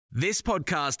This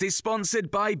podcast is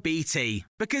sponsored by BT,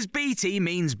 because BT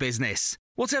means business.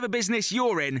 Whatever business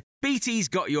you're in, BT's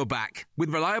got your back, with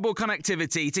reliable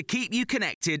connectivity to keep you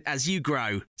connected as you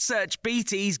grow. Search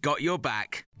BT's got your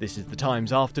back. This is the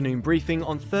Times afternoon briefing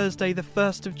on Thursday the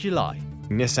 1st of July.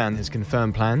 Nissan has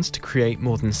confirmed plans to create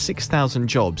more than 6,000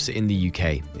 jobs in the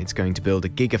UK. It's going to build a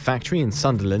gigafactory in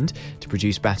Sunderland to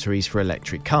produce batteries for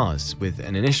electric cars, with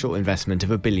an initial investment of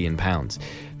 £1 billion.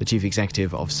 The Chief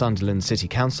Executive of Sunderland City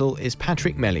Council is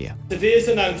Patrick Mellier. Today's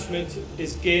announcement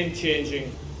is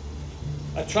game-changing.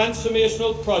 A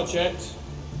transformational project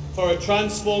for a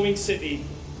transforming city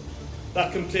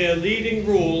that can play a leading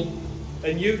role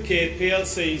in UK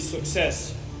PLC's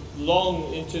success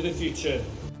long into the future.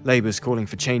 Labour's calling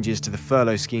for changes to the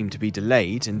furlough scheme to be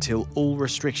delayed until all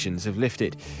restrictions have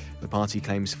lifted. The party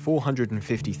claims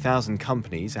 450,000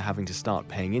 companies are having to start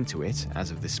paying into it as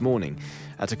of this morning,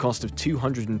 at a cost of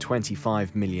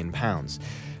 £225 million.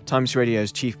 Times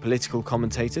Radio's chief political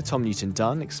commentator Tom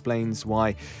Newton-Dunn explains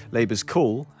why Labour's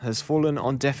call has fallen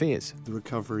on deaf ears. The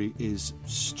recovery is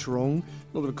strong.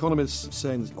 A lot of economists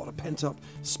saying there's a lot of pent-up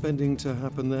spending to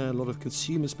happen there, a lot of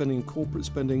consumer spending and corporate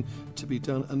spending to be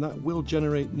done, and that will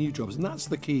generate new jobs. And that's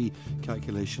the key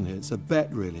calculation here. It's a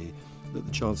bet, really, that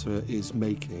the Chancellor is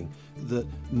making, that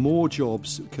more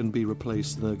jobs can be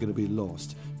replaced than are going to be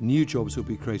lost. New jobs will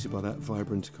be created by that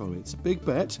vibrant economy. It's a big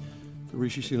bet.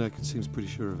 Rishi Sunak seems pretty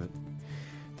sure of it.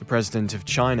 The president of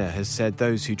China has said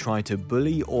those who try to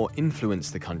bully or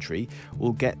influence the country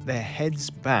will get their heads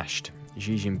bashed.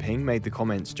 Xi Jinping made the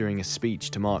comments during a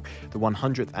speech to mark the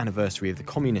 100th anniversary of the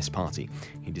Communist Party.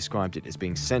 He described it as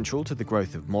being central to the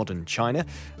growth of modern China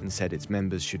and said its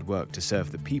members should work to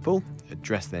serve the people,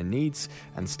 address their needs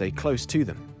and stay close to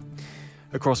them.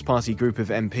 A cross-party group of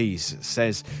MPs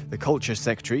says the Culture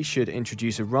Secretary should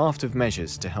introduce a raft of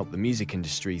measures to help the music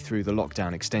industry through the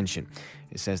lockdown extension.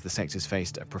 It says the sector's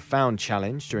faced a profound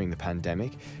challenge during the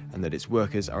pandemic and that its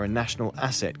workers are a national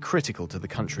asset critical to the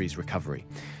country's recovery.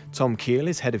 Tom Keel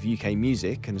is head of UK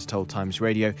Music and has told Times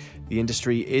Radio the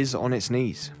industry is on its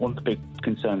knees. One of the big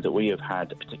concerns that we have had,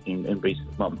 particularly in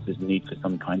recent months, is the need for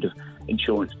some kind of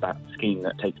insurance-backed scheme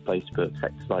that takes place for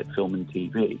sectors like film and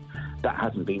TV. That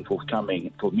hasn't been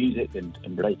forthcoming for music and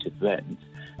related events,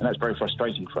 and that's very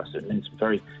frustrating for us. And some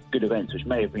very good events which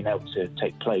may have been able to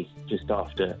take place just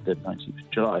after the 19th of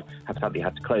July have sadly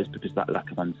had to close because of that lack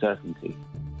of uncertainty.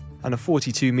 And a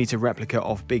 42-metre replica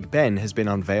of Big Ben has been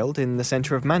unveiled in the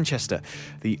centre of Manchester.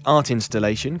 The art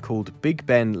installation, called Big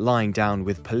Ben Lying Down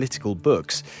with Political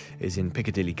Books, is in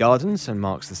Piccadilly Gardens and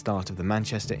marks the start of the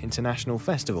Manchester International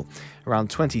Festival.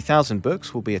 Around 20,000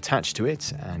 books will be attached to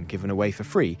it and given away for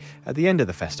free at the end of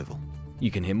the festival. You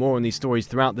can hear more on these stories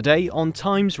throughout the day on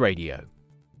Times Radio.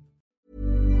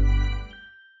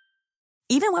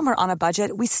 Even when we're on a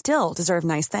budget, we still deserve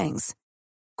nice things.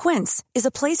 Quince is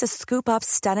a place to scoop up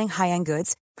stunning high-end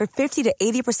goods for 50 to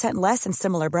 80% less than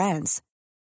similar brands.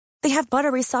 They have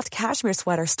buttery soft cashmere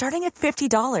sweaters starting at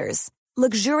 $50,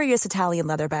 luxurious Italian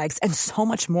leather bags, and so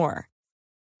much more.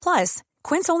 Plus,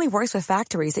 Quince only works with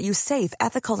factories that use safe,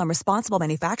 ethical, and responsible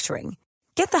manufacturing.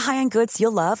 Get the high-end goods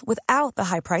you'll love without the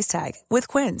high price tag with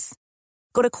Quince.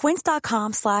 Go to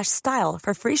quince.com/style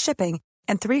for free shipping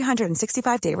and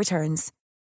 365-day returns.